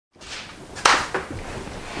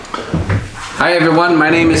Hi everyone,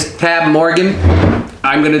 my name is Tab Morgan.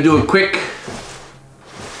 I'm going to do a quick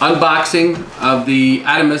unboxing of the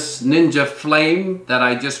Atomos Ninja Flame that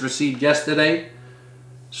I just received yesterday.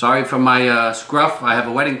 Sorry for my scruff. I have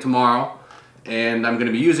a wedding tomorrow and I'm going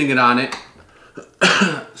to be using it on it.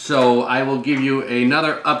 So I will give you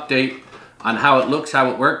another update on how it looks,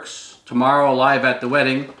 how it works tomorrow live at the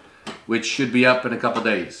wedding, which should be up in a couple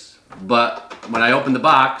days. But when I opened the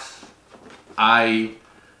box, I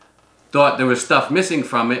thought there was stuff missing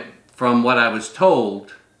from it from what I was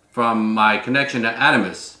told from my connection to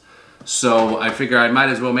Atomos. So I figure I might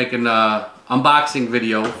as well make an unboxing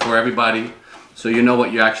video for everybody so you know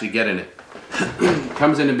what you actually get in it. It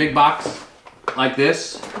comes in a big box like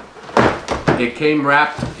this. It came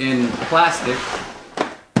wrapped in plastic.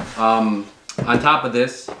 On top of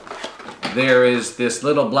this, there is this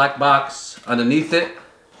little black box underneath it.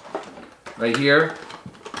 Right here.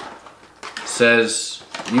 It says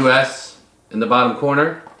US in the bottom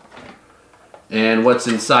corner. And what's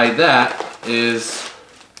inside that is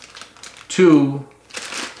two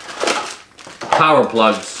power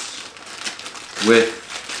plugs with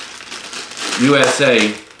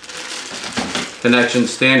USA connection,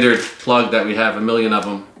 standard plug that we have a million of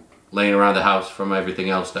them laying around the house from everything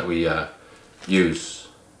else that we use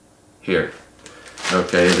here.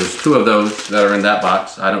 Okay, there's two of those that are in that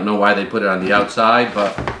box. I don't know why they put it on the outside,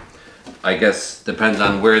 but I guess depends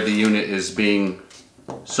on where the unit is being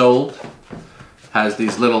sold. Has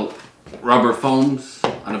these little rubber foams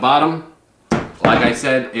on the bottom. Like I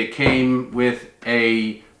said, it came with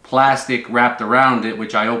a plastic wrapped around it,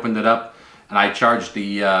 which I opened it up and I charged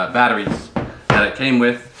the batteries that it came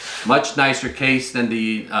with. Much nicer case than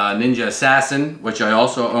the Ninja Assassin, which I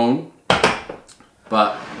also own.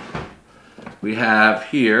 But we have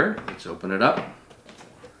here, let's open it up.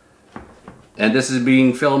 And this is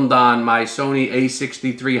being filmed on my Sony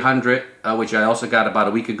a6300, which I also got about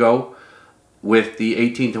a week ago, with the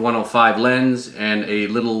 18-105 lens and a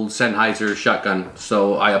little Sennheiser shotgun.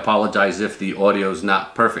 So I apologize if the audio is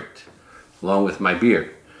not perfect, along with my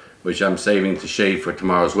beard, which I'm saving to shave for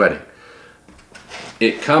tomorrow's wedding.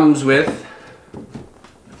 It comes with,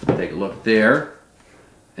 take a look there,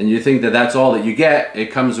 and you think that that's all that you get.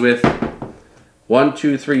 It comes with 1,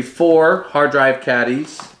 2, 3, 4 hard drive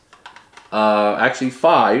caddies. Actually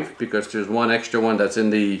 5, because there's one extra one that's in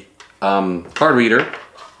the card reader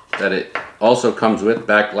that it also comes with,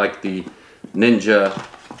 back like the Ninja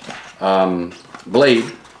Blade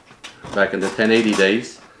back in the 1080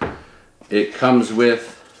 days. It comes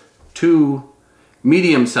with 2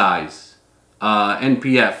 medium-size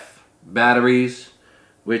NPF batteries,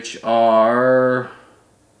 which are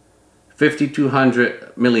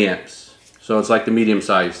 5200 milliamps. So it's like the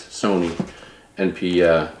medium-size Sony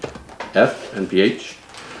NPH.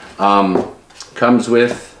 Comes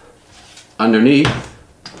with underneath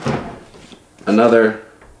another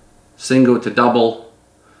single to double,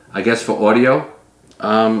 I guess for audio,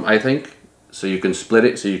 I think. So you can split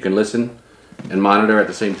it so you can listen and monitor at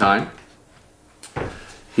the same time.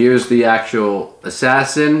 Here's the actual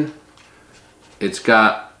Assassin. It's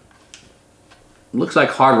got, looks like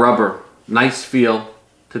hard rubber, nice feel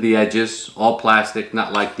to the edges, all plastic,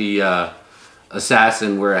 not like the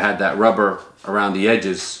Assassin where it had that rubber around the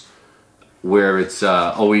edges, where it's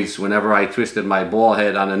always, whenever I twisted my ball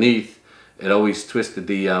head underneath, it always twisted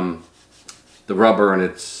the rubber and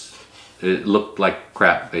it looked like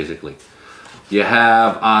crap basically. You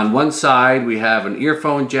have on one side, we have an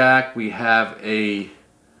earphone jack, we have a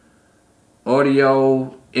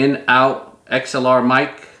audio in-out XLR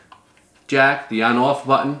mic jack, the on-off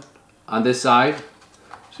button on this side.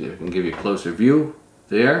 See if I can give you a closer view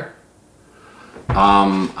there.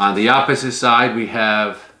 On the opposite side, we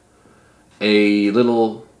have a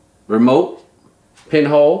little remote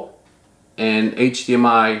pinhole and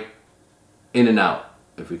HDMI in and out.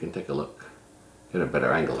 If we can take a look, get a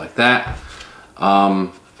better angle like that.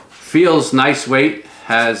 Feels nice weight,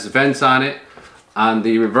 has vents on it. On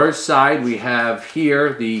the reverse side, we have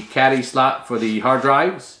here the caddy slot for the hard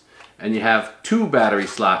drives, and you have 2 battery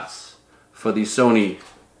slots for the Sony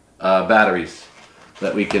batteries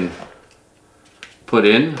that we can put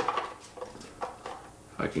in.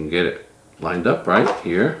 If I can get it lined up right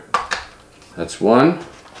here. That's one.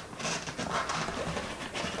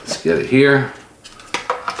 Let's get it here.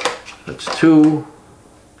 That's 2.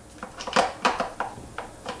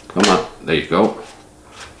 Come on, there you go.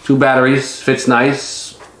 2 batteries, fits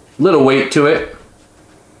nice. Little weight to it,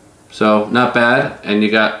 so not bad. And you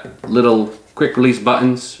got little quick release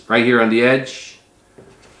buttons right here on the edge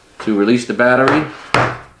to release the battery.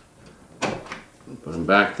 Put them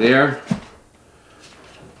back there.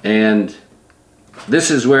 And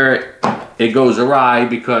this is where it goes awry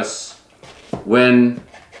because when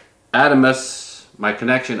Atomos, my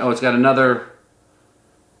connection, oh, it's got another,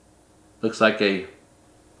 looks like a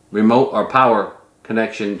remote or power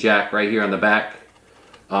connection jack right here on the back.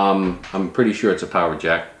 I'm pretty sure it's a power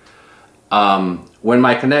jack. When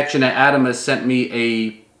my connection at Atomos sent me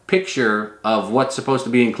a picture of what's supposed to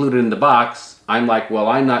be included in the box, I'm like, well,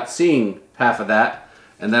 I'm not seeing half of that.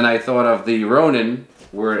 And then I thought of the Ronin,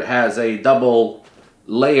 where it has a double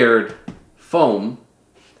layered foam.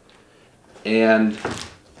 And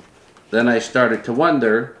then I started to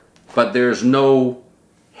wonder, but there's no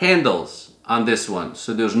handles on this one.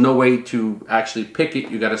 So there's no way to actually pick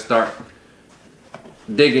it. You got to start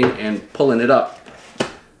digging and pulling it up.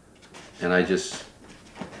 And I just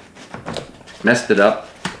messed it up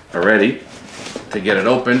already to get it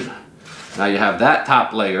open. Now you have that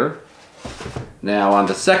top layer. Now on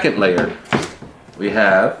the second layer, we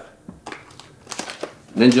have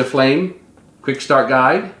Ninja Flame Quick Start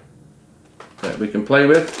Guide that we can play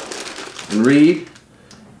with and read,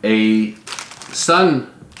 a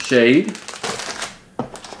sun shade,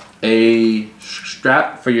 a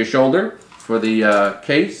strap for your shoulder for the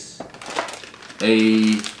case,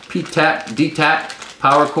 a P-tap, D-tap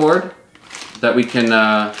power cord that we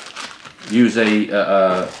can use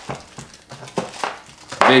a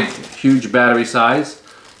big, huge battery size.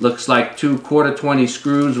 Looks like 2 1/4-20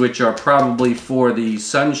 screws, which are probably for the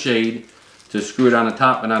sunshade to screw it on the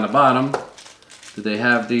top and on the bottom. Do they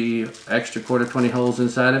have the extra 1/4-20 holes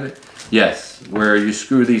inside of it? Yes, where you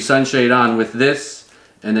screw the sunshade on with this,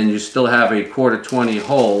 and then you still have a 1/4-20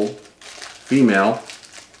 hole, female,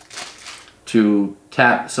 to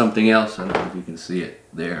tap something else. I don't know if you can see it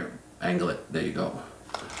there. Angle it. There you go.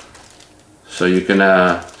 So you can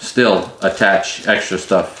still attach extra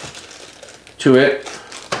stuff to it.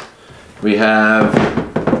 We have,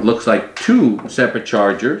 looks like 2 separate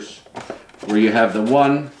chargers, where you have the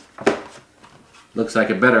one, looks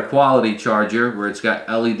like a better quality charger, where it's got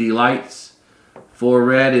LED lights. 4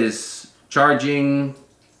 red is charging,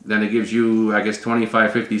 then it gives you, I guess,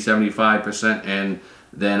 25, 50, 75%, and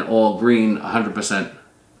then all green, 100%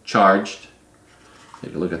 charged.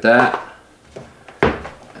 Take a look at that.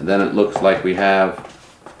 And then it looks like we have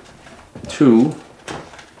 2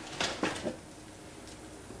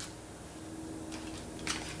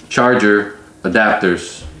 charger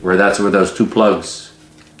adapters, where that's where those 2 plugs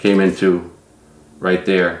came into, right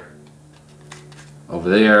there, over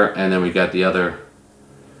there. And then we got the other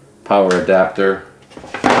power adapter.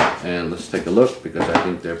 And let's take a look, because I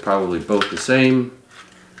think they're probably both the same.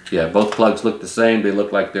 Yeah, both plugs look the same. They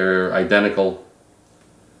look like they're identical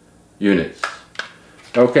units.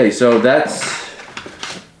 Okay, so that's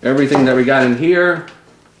everything that we got in here.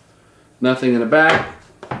 Nothing in the back.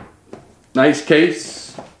 Nice case.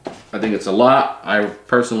 I think it's a lot. I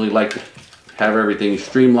personally like to have everything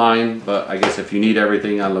streamlined, but I guess if you need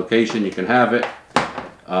everything on location, you can have it.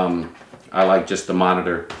 I like just the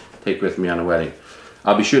monitor to take with me on a wedding.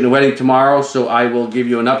 I'll be shooting a wedding tomorrow, so I will give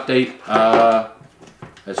you an update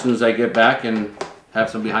as soon as I get back and have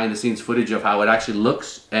some behind the scenes footage of how it actually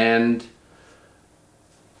looks and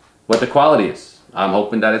what the quality is. I'm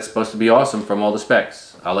hoping that it's supposed to be awesome from all the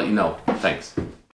specs. I'll let you know. Thanks.